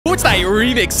Fortnite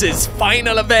Remix's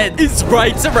final event is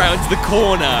right around the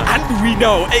corner, and we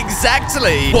know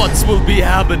exactly what will be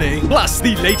happening. Plus,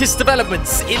 the latest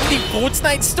developments in the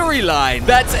Fortnite storyline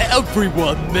that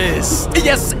everyone missed.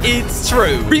 Yes, it's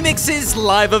true. Remix's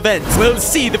live event will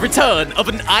see the return of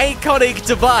an iconic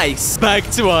device back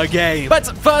to our game. But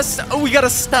first, we gotta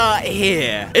start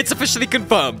here. It's officially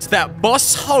confirmed that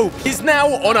Boss Hope is now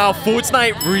on our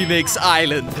Fortnite Remix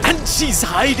island, and she's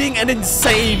hiding an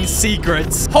insane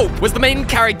secret. Hope was the main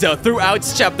character throughout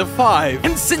Chapter 5,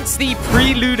 and since the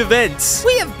prelude events,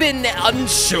 we have been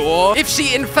unsure if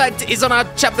she in fact is on our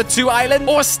Chapter 2 island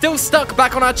or still stuck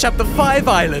back on our Chapter 5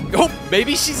 island. Or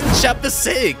maybe she's in Chapter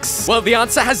 6. Well, the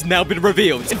answer has now been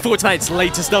revealed in Fortnite's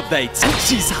latest update, and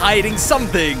she's hiding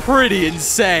something pretty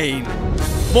insane.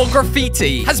 More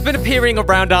graffiti has been appearing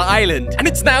around our island, and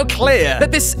it's now clear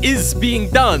that this is being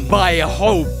done by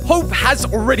Hope. Hope has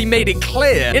already made it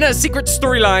clear in her secret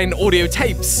storyline audio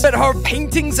tapes that her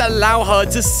paintings allow her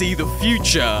to see the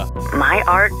future. My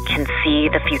art can see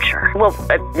the future. Well,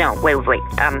 no, wait.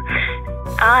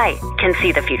 I can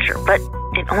see the future, but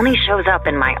it only shows up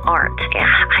in my art.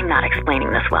 I'm not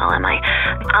explaining this well, am I?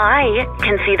 I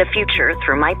can see the future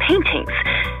through my paintings.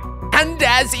 And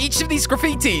as each of these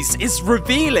graffitis is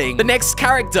revealing the next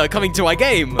character coming to our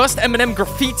game, first Eminem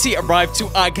graffiti arrived to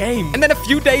our game, and then a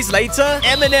few days later,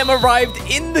 Eminem arrived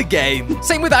in the game.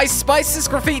 Same with Ice Spice's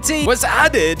graffiti was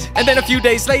added, and then a few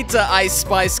days later, Ice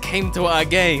Spice came to our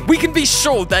game. We can be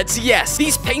sure that yes,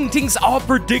 these paintings are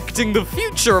predicting the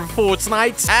future of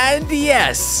Fortnite, and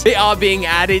yes, they are being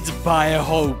added by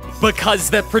Hope, because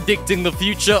they're predicting the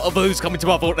future of those coming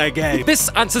to our Fortnite game. This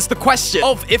answers the question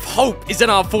of if Hope is in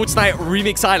our Fortnite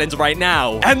Remix Island right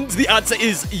now. And the answer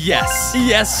is yes.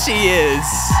 Yes, she is.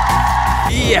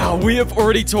 Yeah, we have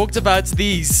already talked about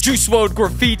these Juice WRLD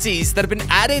graffitis that have been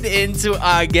added into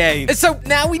our game. And so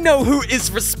now we know who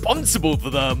is responsible for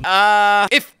them.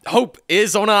 If Hope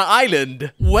is on our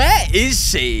island, where is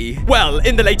she? Well,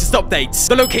 in the latest updates,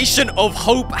 the location of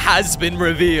Hope has been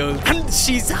revealed, and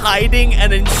she's hiding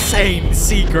an insane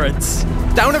secret.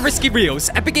 Down at Risky Reels,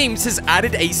 Epic Games has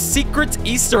added a secret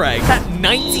Easter egg that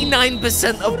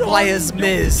 99% of players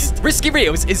missed. Risky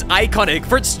Reels is iconic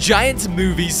for its giant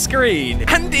movie screen,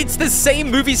 and it's the same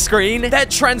movie screen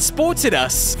that transported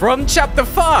us from Chapter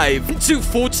 5 into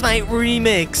Fortnite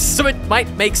Remix. So it might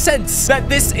make sense that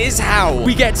this is how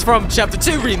we get from Chapter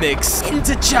 2 Remix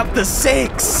into Chapter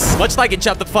 6. Much like in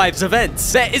Chapter 5's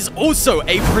events, there is also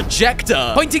a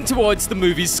projector pointing towards the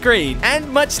movie screen,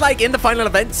 and much like in the final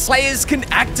events, players can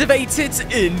activate it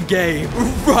in-game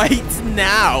right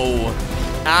now.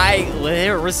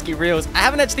 We're Risky Reels. I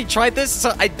haven't actually tried this,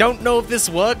 so I don't know if this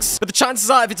works, but the chances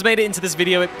are if it's made it into this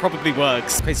video, it probably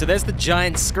works. Okay, so there's the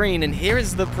giant screen, and here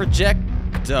is the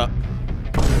projector.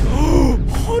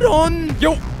 Hold on.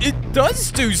 Yo, it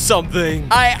does do something.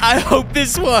 I hope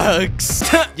this works.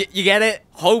 You get it?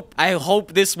 Hope. I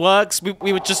hope this works.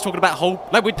 We were just talking about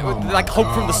hope. Like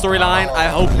hope from the storyline. I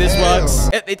hope this works.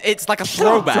 It's like a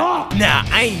throwback. Nah,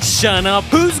 I ain't shutting up.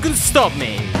 Who's gonna stop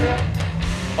me?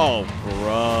 Oh,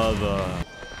 brother.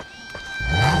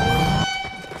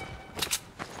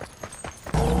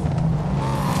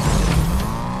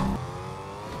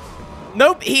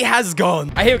 Nope, he has gone.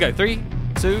 All right, here we go. 3,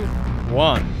 2,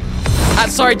 1.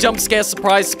 Sorry, jump scare,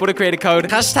 surprise, supporter creator code.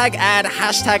 Hashtag ad,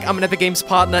 hashtag I'm an Epic Games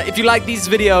partner. If you like these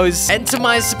videos, enter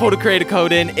my supporter creator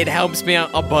code in. It helps me out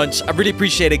a bunch. I really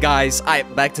appreciate it, guys. All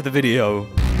right, back to the video.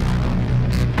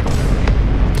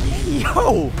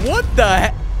 Yo, what the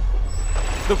heck?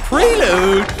 The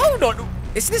prelude? Hold on.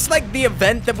 Is this like the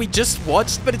event that we just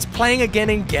watched, but it's playing again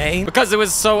in game? Because it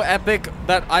was so epic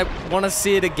that I want to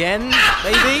see it again,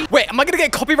 maybe? Wait, am I gonna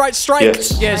get copyright strike?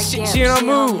 Yes. Yeah,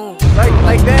 Shinomu.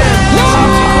 Like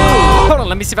that. Hold on,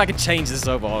 let me see if I can change this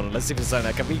over. Hold on, let's see if it's like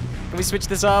that. Can we switch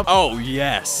this up? Oh,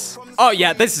 yes. Oh,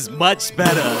 yeah, this is much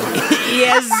better.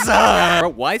 Yes, sir. Bro,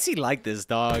 why is he like this,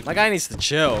 dog? Like, I needs to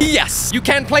chill. Yes, you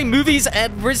can play movies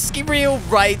at Risky Reel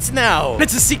right now.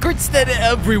 It's a secret that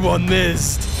everyone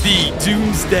missed. The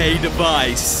Doomsday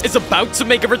device is about to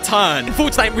make a return in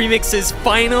Fortnite Remix's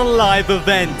final live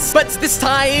event. But this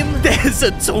time, there's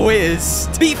a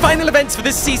twist. The final event for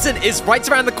this season is right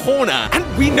around the corner,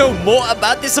 and we know more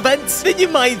about this event than you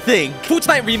might think.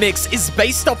 Fortnite Remix is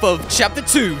based off of Chapter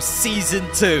 2, Season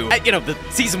 2. Like, you know, the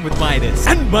season with Midas.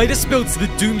 And Midas builds the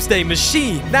Doomsday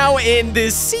Machine. Now, in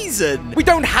this season, we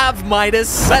don't have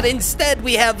Midas, but instead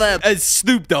we have a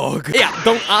Snoop Dogg. Yeah,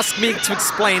 don't ask me to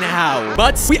explain how.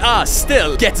 But we are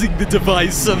still getting the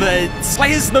device event.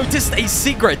 Players noticed a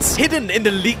secret hidden in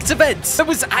the leaked event that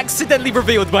was accidentally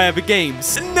revealed by Epic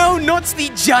Games. No, not the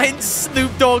giant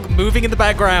Snoop Dogg moving in the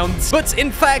background, but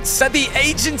in fact that the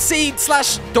agency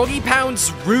 / Doggy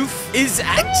Pound's roof is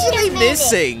actually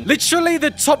missing. Literally,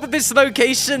 the top of this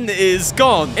location is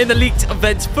gone in the leaked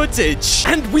event footage,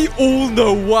 and we all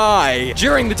know why.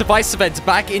 During the device event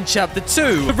back in Chapter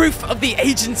 2, the roof of the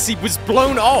agency was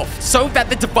blown off so that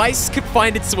the device could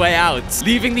find its way out,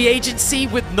 leaving the agency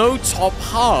with no top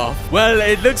half. Well,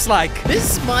 it looks like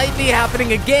this might be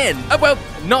happening again. Well,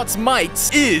 not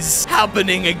might, is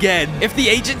happening again. If the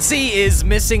agency is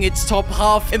missing its top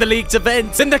half in the leaked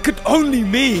event, then that could only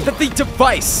mean that the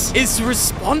device is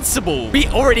responsible. We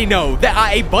already know there are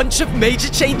a bunch of major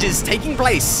changes taking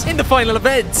place in the final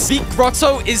event. The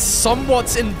grotto is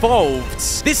somewhat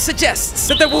involved. This suggests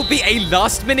that there will be a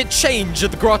last-minute change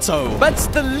of the grotto, but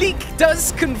the leak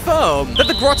does confirm that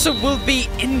the grotto will be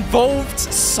involved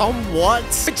somewhat,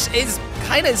 which is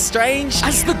kind of strange,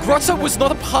 as the grotto was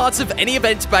not a part of any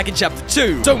event back in Chapter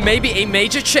 2. So maybe a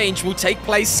major change will take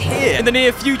place here in the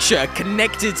near future,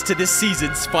 connected to this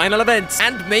season's final event,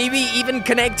 and maybe even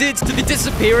connected to the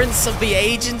disappearance of the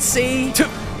agency.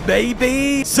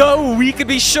 Maybe. So we can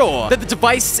be sure that the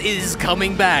device is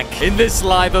coming back in this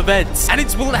live event, and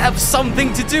it will have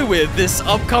something to do with this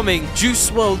upcoming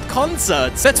Juice WRLD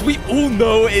concert that we all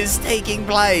know is taking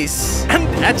place. And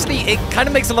actually, it kind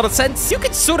of makes a lot of sense. You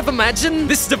could sort of imagine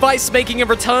this device making a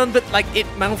return, but like it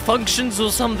malfunctions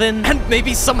or something, and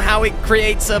maybe somehow it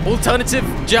creates an alternative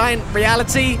giant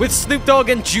reality with Snoop Dogg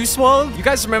and Juice WRLD. You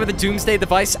guys remember the Doomsday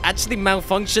device actually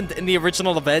malfunctioned in the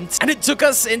original event, and it took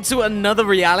us into another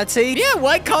reality? Yeah,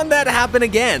 why can't that happen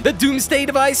again? The Doomsday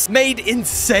device made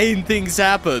insane things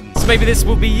happen. So maybe this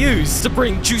will be used to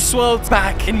bring Juice WRLD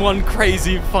back in one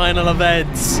crazy final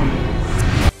event.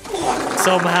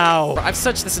 Somehow. I've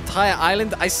searched this entire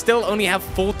island. I still only have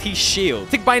 40 shield.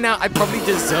 I think by now I probably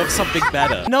deserve something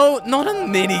better. No, not a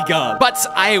minigun, but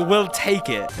I will take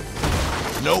it.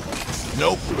 Nope.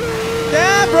 Nope.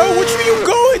 Yeah, bro, which way you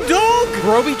going, dog?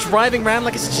 Bro, be driving around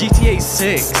like it's GTA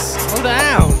 6. Slow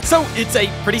down. So, it's a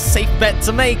pretty safe bet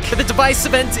to make that the device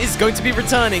event is going to be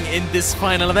returning in this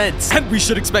final event. And we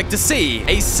should expect to see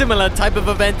a similar type of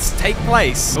event take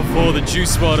place before the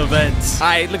Juice WRLD event.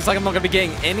 Alright, looks like I'm not going to be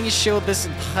getting any shield this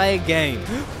entire game.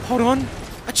 Hold on.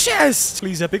 A chest!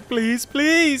 Please, Epic, please,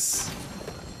 please.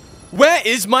 Where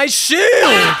is my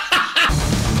shield?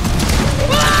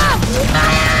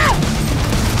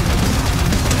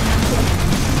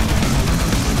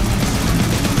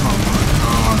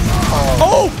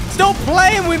 Oh, stop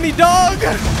playing with me, dog!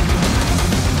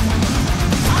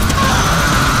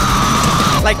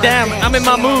 Like, damn, I'm in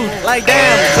my mood. Like,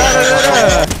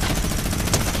 damn.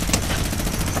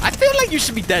 I feel like you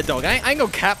should be dead, dog. I ain't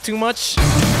gonna cap too much.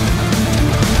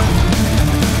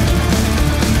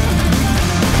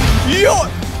 Yo!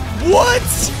 What?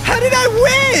 How did I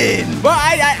win? Well,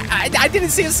 I didn't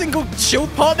see a single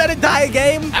shield part that entire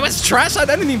game. I was trash. I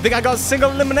didn't even think I got a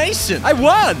single elimination. I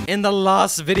won. In the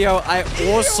last video, I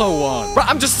also won. But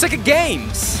I'm just sick of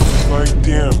games. Like,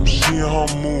 damn, see how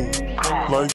move. Like